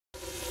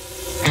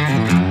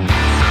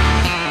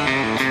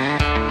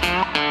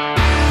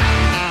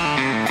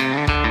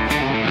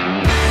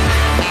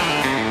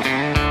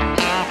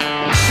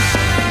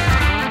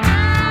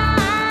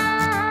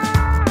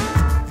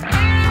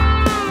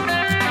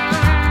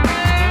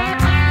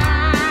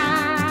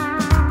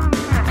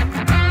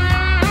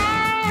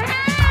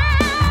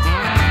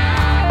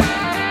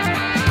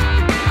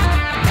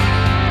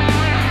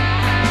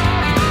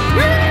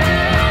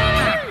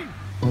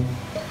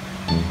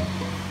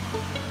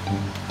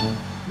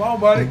Come on,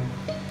 buddy.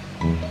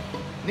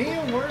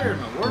 Neal, where in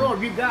the world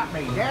have you got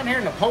me? Down here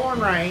in the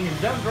pouring rain,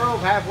 and Dun Grove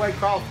halfway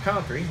across the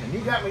country, and you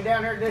got me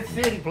down here at this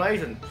city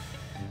place, and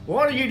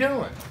what are you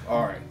doing?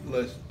 All right,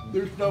 listen.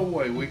 There's no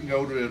way we can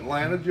go to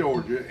Atlanta,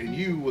 Georgia, and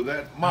you with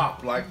that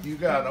mop like you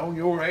got on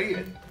your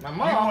head. My You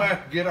mom? gonna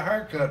have to get a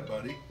haircut,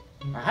 buddy.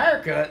 A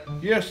haircut?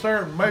 Yes,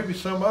 sir. Maybe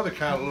some other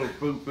kind of little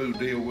foo-foo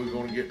deal we're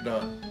gonna get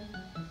done.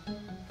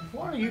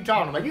 What are you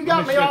talking about? You got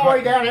Let me me see all the if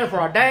way down here for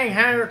a dang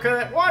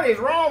haircut? What is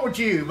wrong with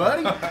you,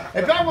 buddy?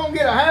 If I'm gonna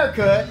get a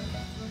haircut,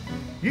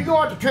 you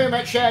gonna have to trim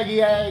that shaggy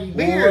beard.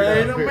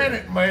 Wait up a here.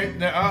 minute, mate.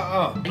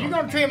 Now, You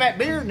gonna trim that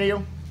beard,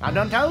 Neal? I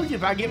done told you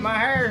if I get my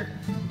hair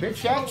a bit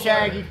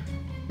shaggy.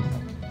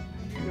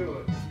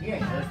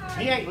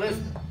 He ain't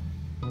listening.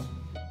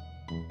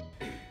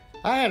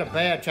 I had a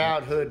bad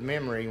childhood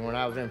memory when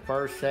I was in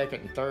first,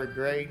 second, and third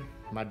grade.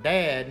 My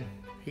dad,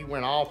 he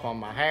went off on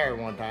my hair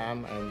one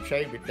time and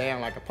shaved it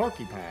down like a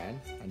porcupine.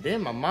 And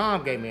then my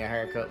mom gave me a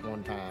haircut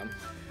one time,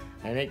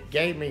 and it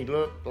gave me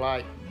look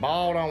like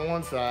bald on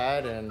one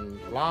side and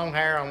long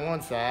hair on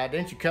one side.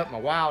 Then she cut my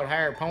wild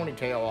hair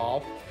ponytail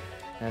off,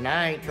 and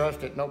I ain't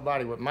trusted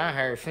nobody with my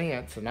hair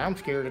since, and I'm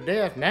scared to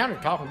death. Now they're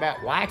talking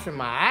about waxing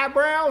my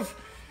eyebrows.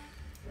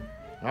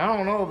 I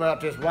don't know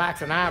about this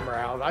waxing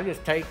eyebrows. I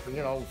just take, you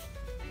know,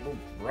 a little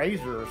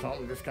razor or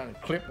something, just kind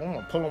of clip one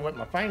and pull them with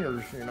my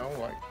fingers, you know,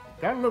 like,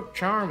 gotta look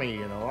charmy,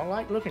 you know. I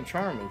like looking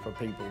charmy for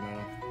people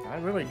now. I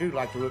really do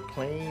like to look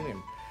clean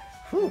and,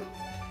 whew,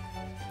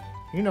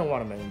 you know what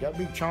I mean. Gotta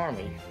be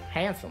charmy,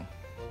 handsome.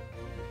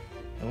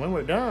 And when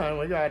we're done,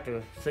 we got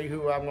to see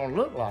who I'm gonna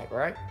look like,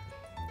 right?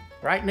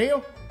 Right,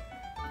 Neal?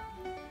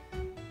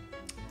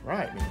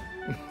 Right,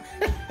 Neal.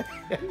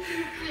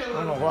 I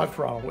don't know what's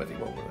wrong with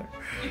him over there.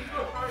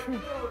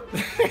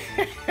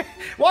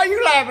 Why are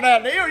you laughing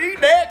at, Neal? You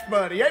next,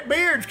 buddy. That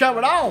beard's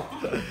coming off.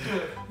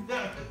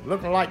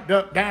 Looking like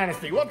Duck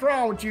Dynasty. What's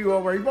wrong with you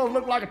over here? You both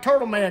look like a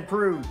Turtleman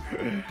crew.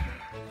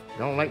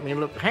 Don't make me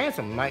look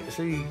handsome. Might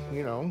see,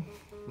 you know,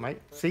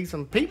 might see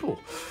some people,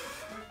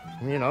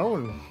 you know,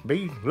 and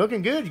be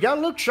looking good. You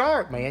gotta look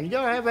sharp, man. You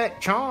gotta have that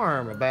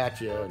charm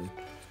about you.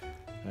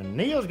 And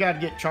Neal's got to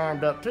get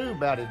charmed up too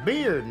about his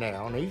beard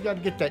now, and he's got to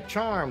get that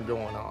charm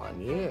going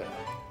on, yeah.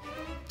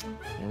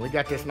 And we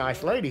got this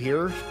nice lady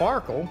here,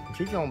 Sparkle.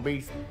 She's gonna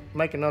be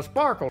making us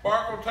sparkle.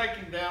 Sparkle, take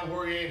him down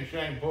where he ain't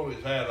ashamed to pull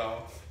his hat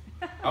off.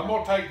 I'm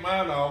gonna take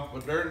mine off,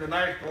 but during the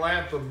national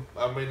anthem,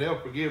 I mean, they'll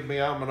forgive me,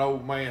 I'm an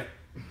old man.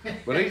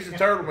 But he's a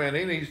turtle man,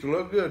 he needs to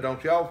look good,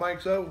 don't y'all think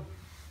so?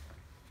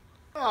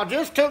 I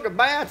just took a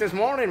bath this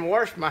morning and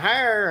washed my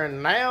hair,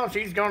 and now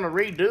she's gonna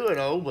redo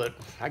it, but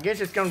I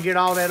guess it's gonna get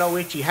all that old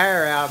itchy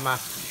hair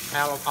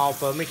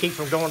off of me, keep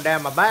from going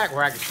down my back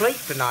where I can sleep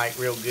tonight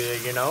real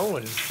good, you know,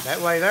 and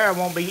that way there I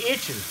won't be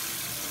itching.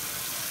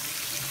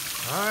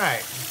 All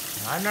right,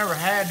 I never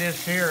had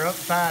this here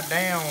upside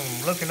down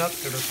looking up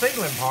to the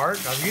ceiling part.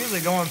 I'm usually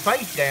going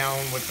face down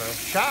with a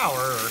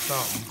shower or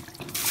something.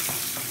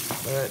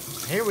 But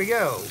here we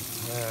go.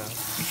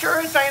 You sure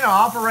this ain't an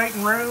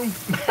operating room?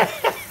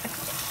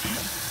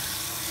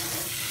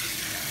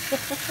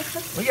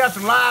 We got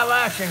some live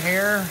action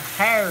here,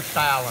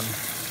 hairstyling.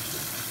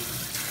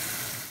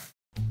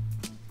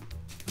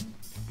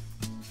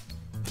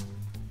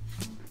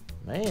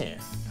 Man,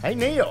 hey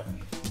Neal,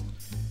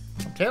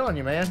 I'm telling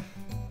you, man,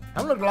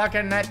 I'm looking like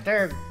that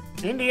there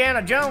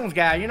Indiana Jones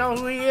guy. You know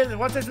who he is?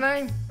 What's his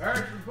name?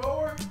 Harrison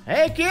Ford?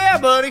 Heck yeah,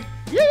 buddy.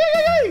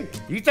 Yeah.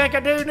 You think I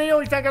do,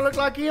 Neal? You think I look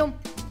like him?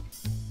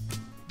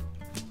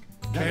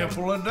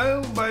 Temple of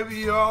Doom, baby,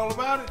 you all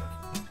about it.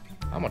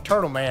 I'm a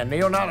turtle man,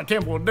 Neal, not a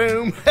Temple of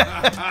Doom.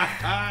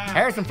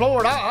 Harrison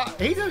Ford,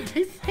 he's a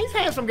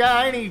handsome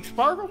guy, ain't he,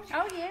 Sparkle?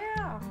 Oh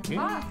yeah,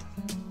 Yeah.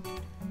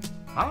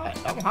 hot.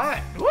 I'm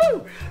hot.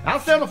 Woo! I'll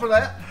settle for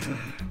that.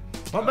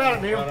 What about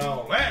it, Neal? About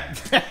all that.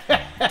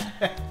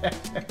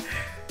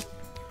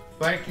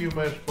 Thank you,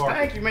 Miss Sparkle.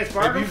 Thank you, Miss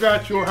Sparkle. Have you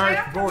got your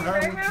Harrison Ford You're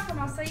hair? very welcome.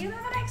 I'll see you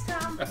the next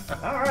time.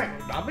 All right,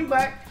 I'll be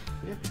back.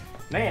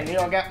 Man,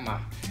 Neal, I got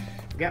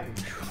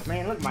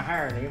man, look at my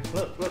hair, Neal.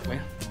 Look,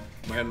 man.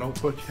 Man, don't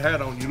put your hat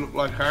on. You look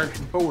like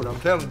Harrison Ford. I'm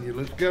telling you,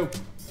 let's go.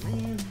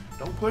 Man,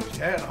 Don't put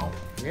your hat on.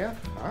 yeah,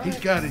 all right. He's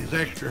got his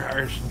extra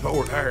Harrison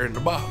Ford hair in the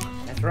box.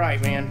 That's right,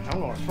 man.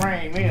 I'm gonna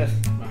frame this,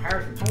 my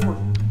Harrison Ford.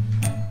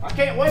 I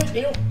can't wait,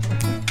 Neal.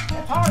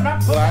 It's hard not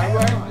to put my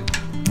hair on.